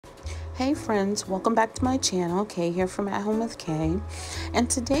Hey friends, welcome back to my channel. Kay here from At Home with Kay. And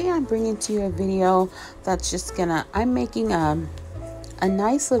today I'm bringing to you a video that's I'm making a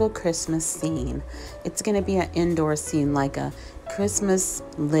nice little Christmas scene. It's gonna be an indoor scene, like a Christmas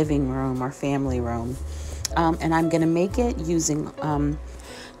living room or family room. And I'm gonna make it using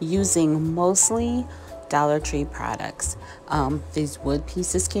mostly Dollar Tree products. These wood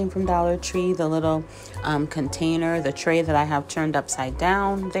pieces came from Dollar Tree. The little container, the tray that I have turned upside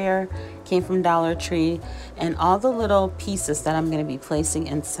down there came from Dollar Tree. And all the little pieces that I'm going to be placing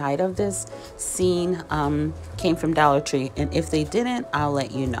inside of this scene came from Dollar Tree. And if they didn't, I'll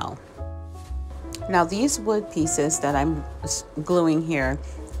let you know. Now these wood pieces that I'm gluing here,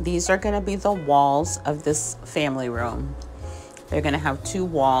 these are going to be the walls of this family room. They're going to have two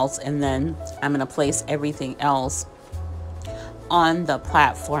walls, and then I'm going to place everything else on the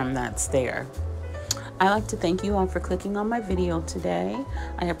platform that's there. I'd like to thank you all for clicking on my video today.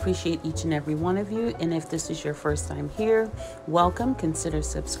 I appreciate each and every one of you. And if this is your first time here, welcome. Consider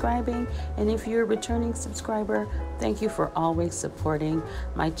subscribing. And if you're a returning subscriber, thank you for always supporting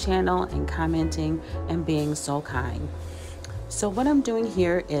my channel and commenting and being so kind. So what I'm doing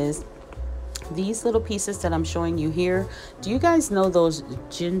here is these little pieces that I'm showing you here. Do you guys know those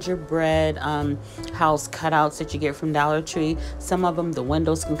gingerbread house cutouts that you get from Dollar Tree? Some of them, the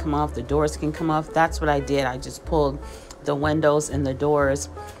windows can come off, the doors can come off. That's what I did. I just pulled the windows and the doors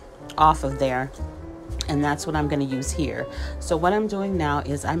off of there, and that's what I'm going to use here. So what I'm doing now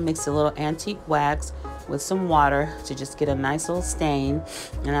is I mix a little antique wax with some water to just get a nice little stain,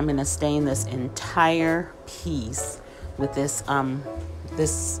 and I'm going to stain this entire piece with this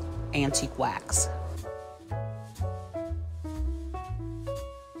antique wax.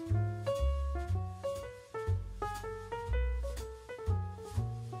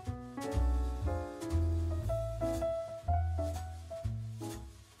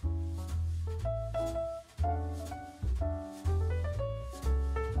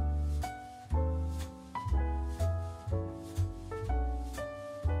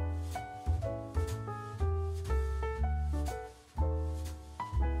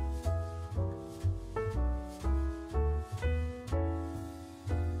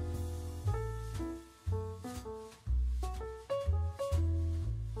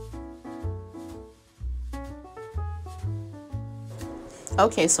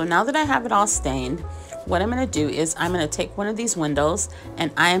 Okay, so now that I have it all stained, what I'm going to do is I'm going to take one of these windows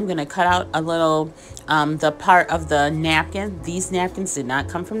and I am going to cut out a little, the part of the napkin. These napkins did not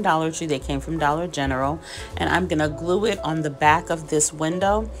come from Dollar Tree, they came from Dollar General. And I'm going to glue it on the back of this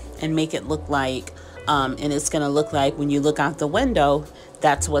window and make it look like, and it's going to look like when you look out the window,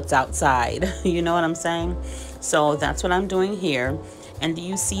 that's what's outside. You know what I'm saying? So that's what I'm doing here. And do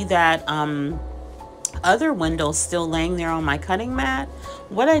you see that other windows still laying there on my cutting mat?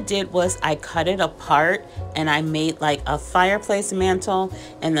 What I did was I cut it apart and I made like a fireplace mantle,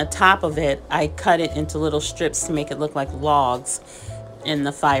 and the top of it I cut it into little strips to make it look like logs in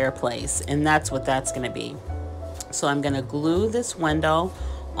the fireplace, and that's what that's going to be. So I'm going to glue this window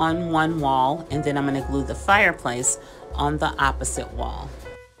on one wall, and then I'm going to glue the fireplace on the opposite wall.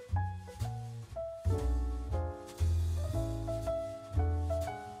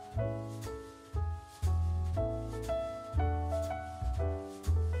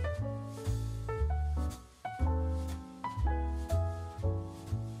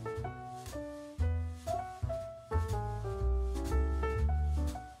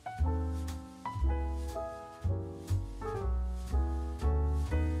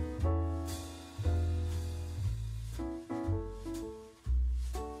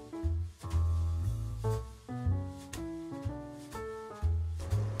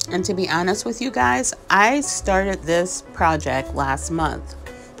 And to be honest with you guys, I started this project last month,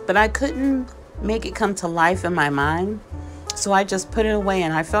 but I couldn't make it come to life in my mind. So I just put it away,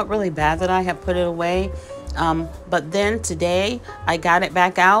 and I felt really bad that I had put it away. But then today I got it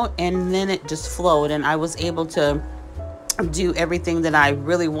back out, and then it just flowed, and I was able to do everything that I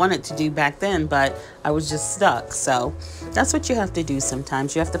really wanted to do back then, but I was just stuck. So that's what you have to do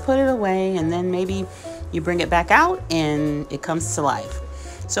sometimes. You have to put it away, and then maybe you bring it back out and it comes to life.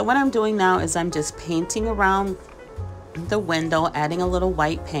 So what I'm doing now is I'm just painting around the window, adding a little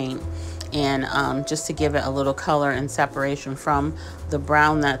white paint, and just to give it a little color and separation from the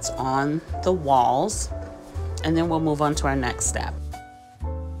brown that's on the walls. And then we'll move on to our next step.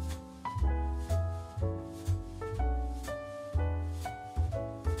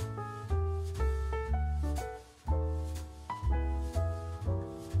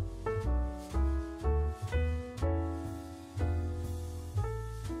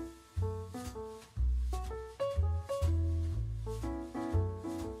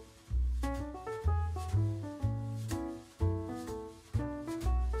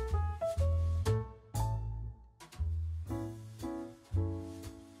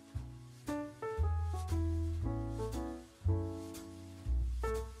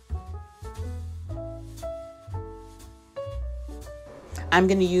 I'm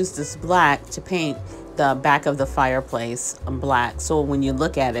going to use this black to paint the back of the fireplace black. So when you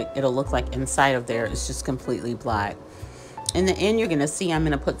look at it, it'll look like inside of there it's just completely black. In the end, you're going to see I'm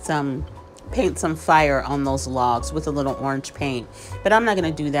going to paint some fire on those logs with a little orange paint. But I'm not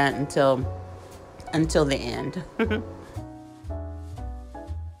going to do that until the end.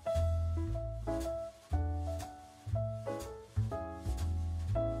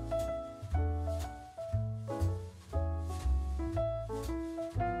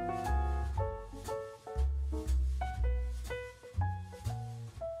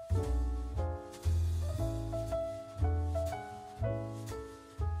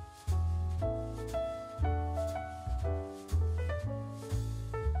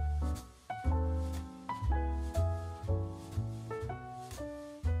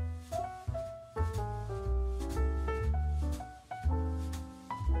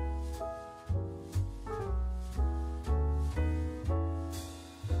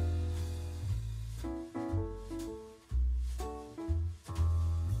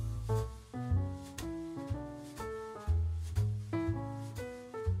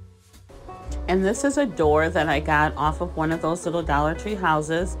 And this is a door that I got off of one of those little Dollar Tree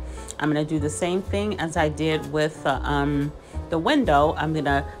houses. I'm going to do the same thing as I did with the window. I'm going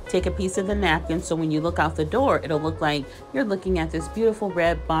to take a piece of the napkin, so when you look out the door, it'll look like you're looking at this beautiful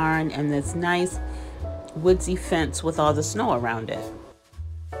red barn and this nice woodsy fence with all the snow around it.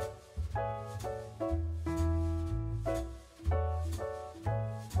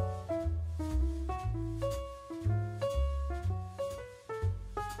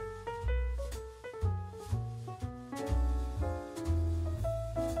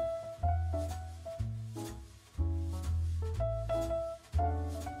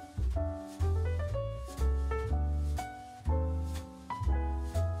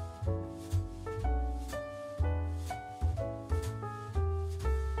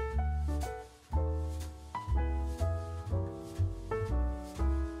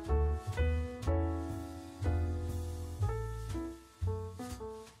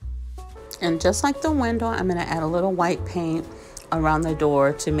 And just like the window, I'm going to add a little white paint around the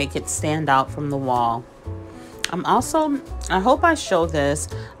door to make it stand out from the wall. I hope I show this,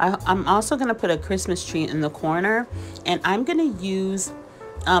 I'm also going to put a Christmas tree in the corner, and I'm going to use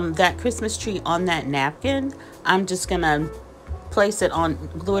that Christmas tree on that napkin. I'm just going to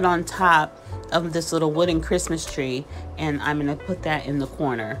glue it on top of this little wooden Christmas tree, and I'm going to put that in the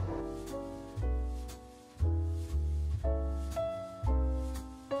corner.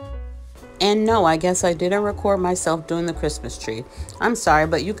 And no, I guess I didn't record myself doing the Christmas tree. I'm sorry,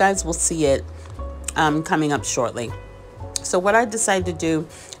 but you guys will see it coming up shortly. So what I decided to do,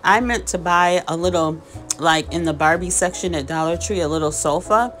 I meant to buy a little, like in the Barbie section at Dollar Tree, a little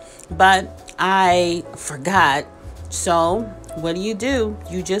sofa, but I forgot. So what do?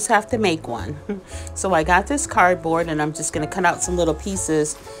 You just have to make one. So I got this cardboard, and I'm just going to cut out some little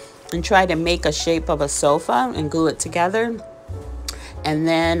pieces and try to make a shape of a sofa and glue it together. And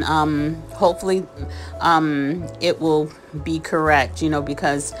then hopefully it will be correct,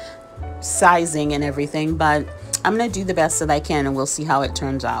 because sizing and everything. But I'm going to do the best that I can, and we'll see how it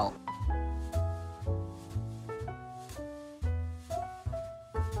turns out.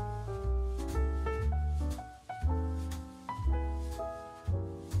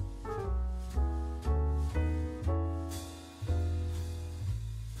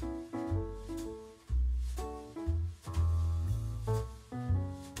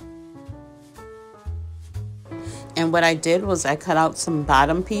 And what I did was I cut out some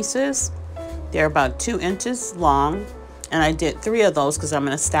bottom pieces. They're about 2 inches long, and I did 3 of those because I'm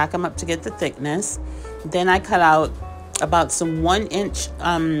going to stack them up to get the thickness. Then I cut out about some 1 inch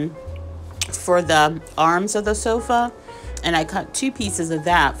for the arms of the sofa, and I cut 2 pieces of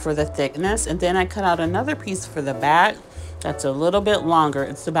that for the thickness. And then I cut out another piece for the back that's a little bit longer.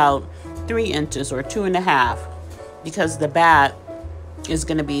 It's about 3 inches or 2.5, because the back is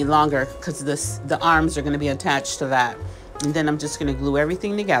going to be longer because the arms are going to be attached to that. And then I'm just going to glue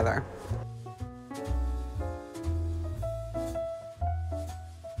everything together.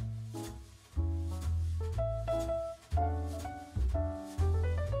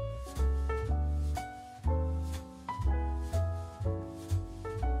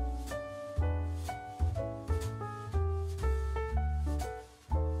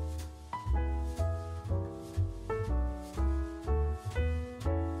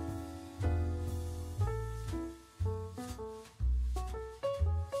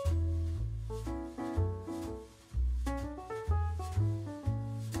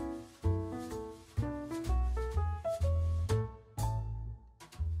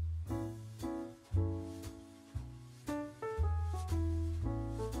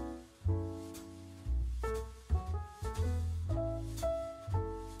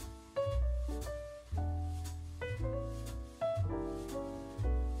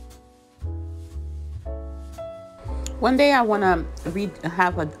 One day I want to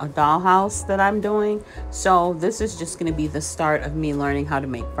have a dollhouse that I'm doing. So this is just going to be the start of me learning how to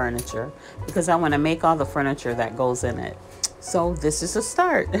make furniture, because I want to make all the furniture that goes in it. So this is a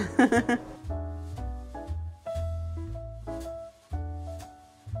start.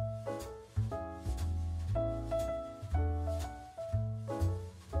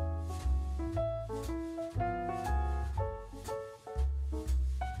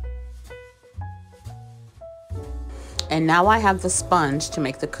 And now I have the sponge to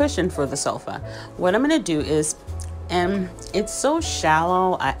make the cushion for the sofa. What I'm going to do is, and it's so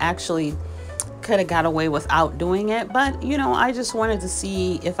shallow, I actually could have got away without doing it, but you know, I just wanted to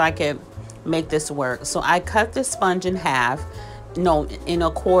see if I could make this work. So I cut this sponge in half, no, in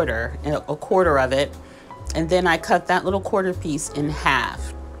a quarter of it, and then I cut that little quarter piece in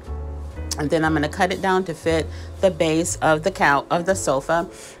half. And then I'm going to cut it down to fit the base of the sofa,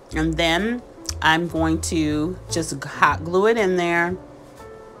 and then I'm going to just hot glue it in there,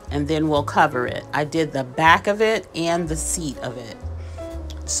 and then we'll cover it. I did the back of it and the seat of it,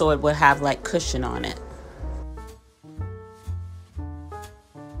 so it would have like cushion on it.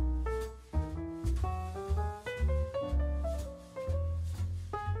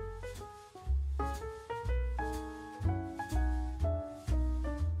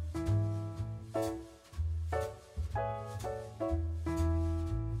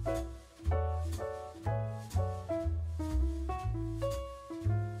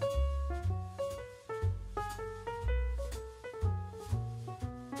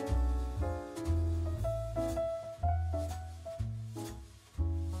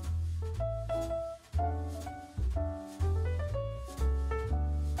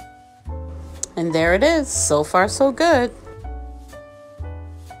 And there it is. So far, so good.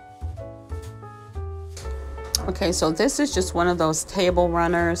 Okay, so this is just one of those table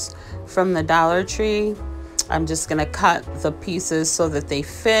runners from the Dollar Tree. I'm just going to cut the pieces so that they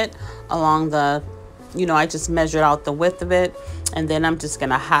fit along the, you know, I just measured out the width of it. And then I'm just going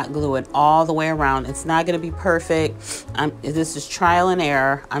to hot glue it all the way around. It's not going to be perfect. This is trial and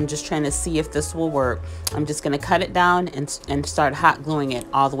error. I'm just trying to see if this will work. I'm just going to cut it down and start hot gluing it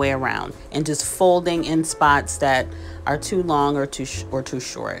all the way around, and just folding in spots that are too long or too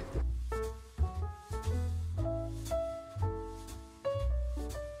short.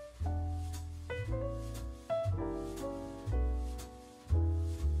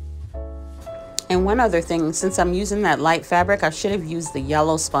 And one other thing, since I'm using that light fabric, I should have used the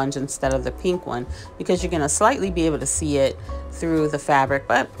yellow sponge instead of the pink one, because you're going to slightly be able to see it through the fabric.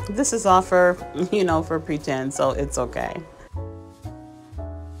 But this is all for, you know, for pretend, so it's okay.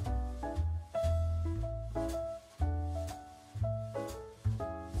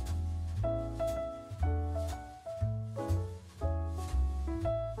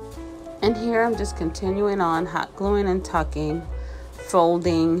 And here I'm just continuing on hot gluing and tucking,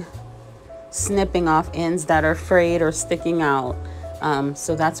 folding, snipping off ends that are frayed or sticking out.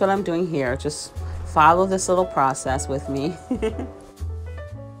 So that's what I'm doing here. Just follow this little process with me.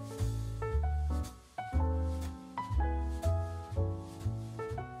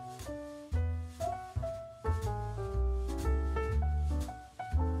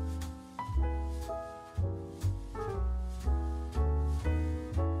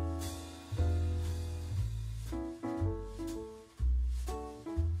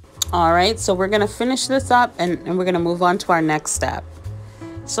 All right, so we're gonna finish this up and we're gonna move on to our next step.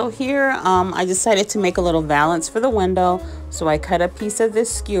 So here, I decided to make a little valance for the window. So I cut a piece of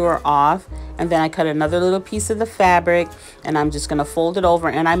this skewer off, and then I cut another little piece of the fabric, and I'm just gonna fold it over,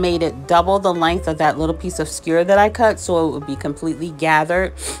 and I made it double the length of that little piece of skewer that I cut, so it would be completely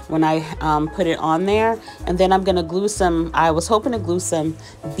gathered when I put it on there. And then I'm gonna glue some, I was hoping to glue some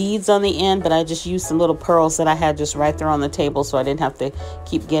beads on the end, but I just used some little pearls that I had just right there on the table, so I didn't have to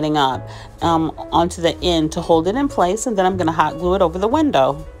keep getting up onto the end to hold it in place. And then I'm gonna hot glue it over the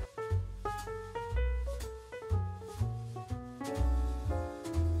window.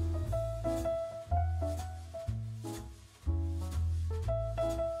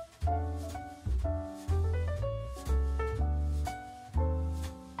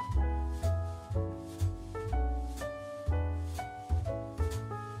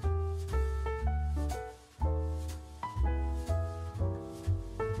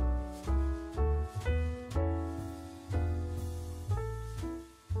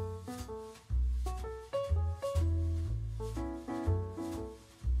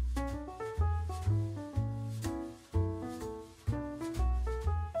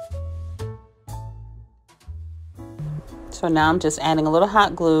 So now I'm just adding a little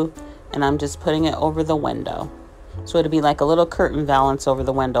hot glue, and I'm just putting it over the window. So it'll be like a little curtain valance over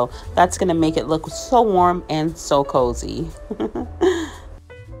the window. That's going to make it look so warm and so cozy.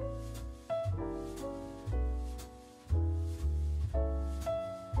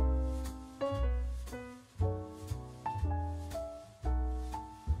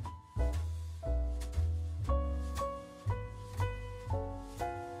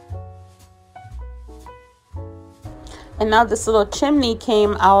 And now this little chimney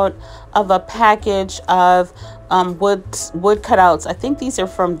came out of a package of wood cutouts. I think these are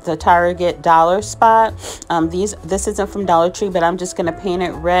from the Target Dollar Spot. This isn't from Dollar Tree, but I'm just gonna paint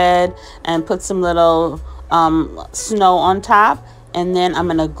it red and put some little snow on top, and then I'm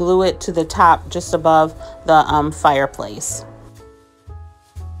gonna glue it to the top just above the fireplace.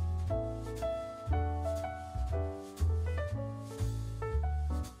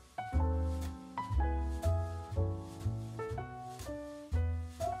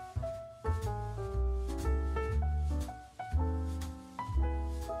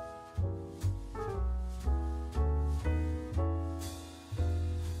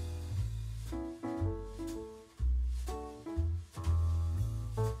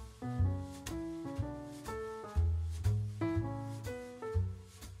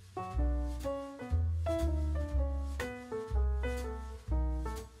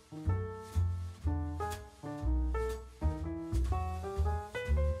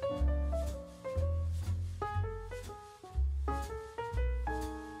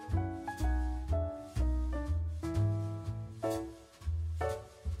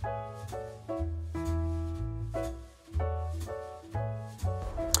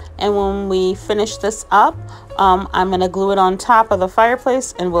 And when we finish this up, I'm going to glue it on top of the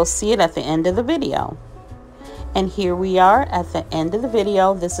fireplace, and we'll see it at the end of the video. And here we are at the end of the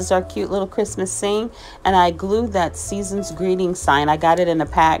video. This is our cute little Christmas scene, and I glued that Season's Greeting sign. I got it in a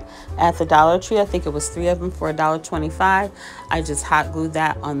pack at the Dollar Tree. I think it was 3 of them for $1.25. I just hot glued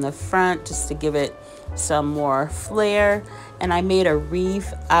that on the front just to give it some more flair. And I made a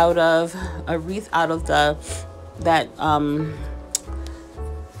wreath out of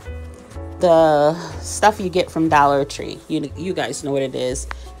the stuff you get from Dollar Tree. You guys know what it is,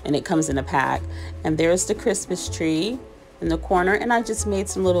 and it comes in a pack. And there's the Christmas tree in the corner, and I just made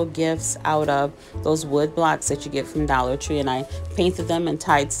some little gifts out of those wood blocks that you get from Dollar Tree, and I painted them and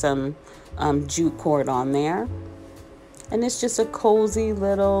tied some jute cord on there. And it's just a cozy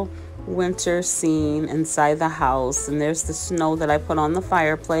little winter scene inside the house. And there's the snow that I put on the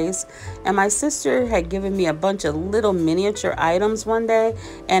fireplace. And my sister had given me a bunch of little miniature items one day,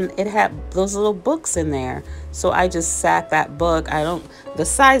 and it had those little books in there. So I just sat that book. The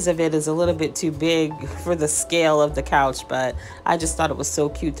size of it is a little bit too big for the scale of the couch, but I just thought it was so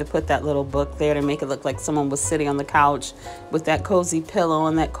cute to put that little book there to make it look like someone was sitting on the couch with that cozy pillow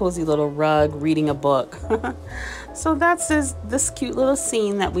and that cozy little rug reading a book. So that's this cute little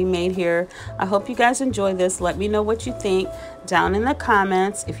scene that we made here. I hope you guys enjoy this. Let me know what you think down in the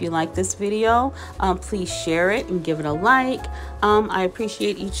comments. If you like this video, please share it and give it a like. I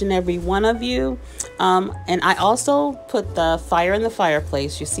appreciate each and every one of you. And I also put the fire in the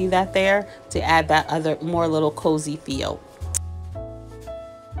fireplace. You see that there, to add that more little cozy feel.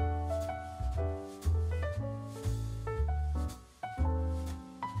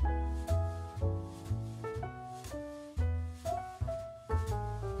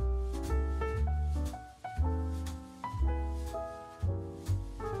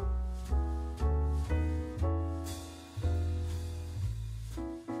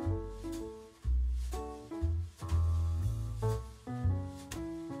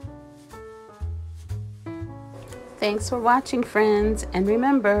 Thanks for watching, friends. And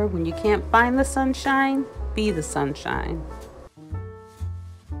remember, when you can't find the sunshine, be the sunshine.